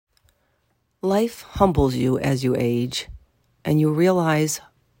Life humbles you as you age, and you realize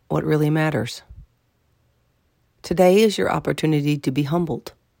what really matters. Today is your opportunity to be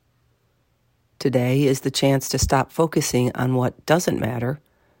humbled. Today is the chance to stop focusing on what doesn't matter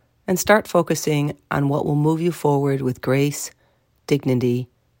and start focusing on what will move you forward with grace, dignity,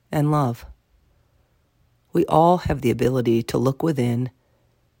 and love. We all have the ability to look within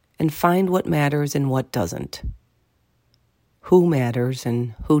and find what matters and what doesn't. Who matters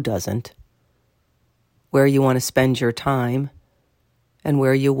and who doesn't. Where you want to spend your time and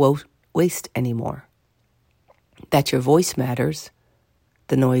where you won't waste anymore. That your voice matters,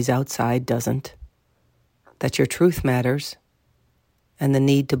 the noise outside doesn't. That your truth matters, and the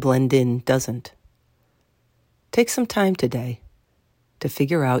need to blend in doesn't. Take some time today to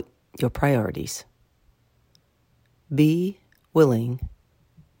figure out your priorities. Be willing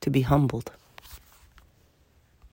to be humbled.